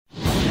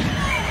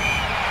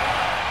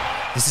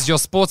This is your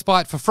Sports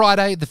Byte for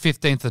Friday, the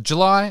 15th of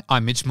July.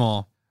 I'm Mitch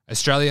Moore.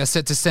 Australia are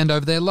set to send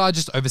over their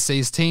largest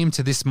overseas team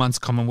to this month's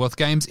Commonwealth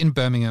Games in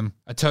Birmingham.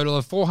 A total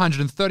of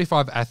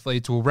 435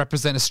 athletes will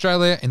represent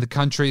Australia in the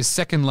country's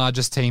second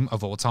largest team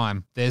of all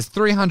time. There's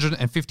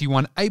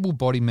 351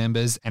 able-bodied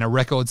members and a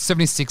record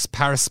 76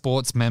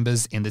 para-sports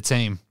members in the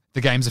team. The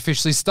games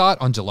officially start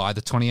on July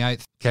the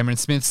 28th. Cameron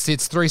Smith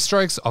sits 3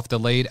 strokes off the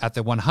lead at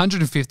the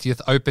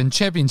 150th Open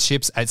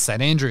Championships at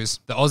St Andrews.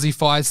 The Aussie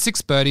fired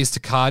 6 birdies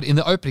to card in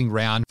the opening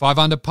round, 5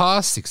 under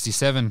par,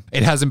 67.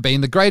 It hasn't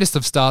been the greatest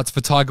of starts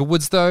for Tiger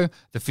Woods though.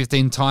 The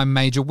 15-time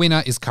major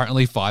winner is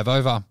currently 5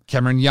 over.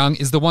 Cameron Young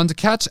is the one to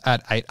catch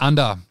at 8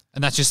 under.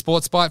 And that's your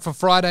Sports Byte for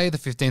Friday, the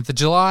 15th of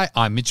July.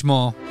 I'm Mitch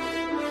Moore.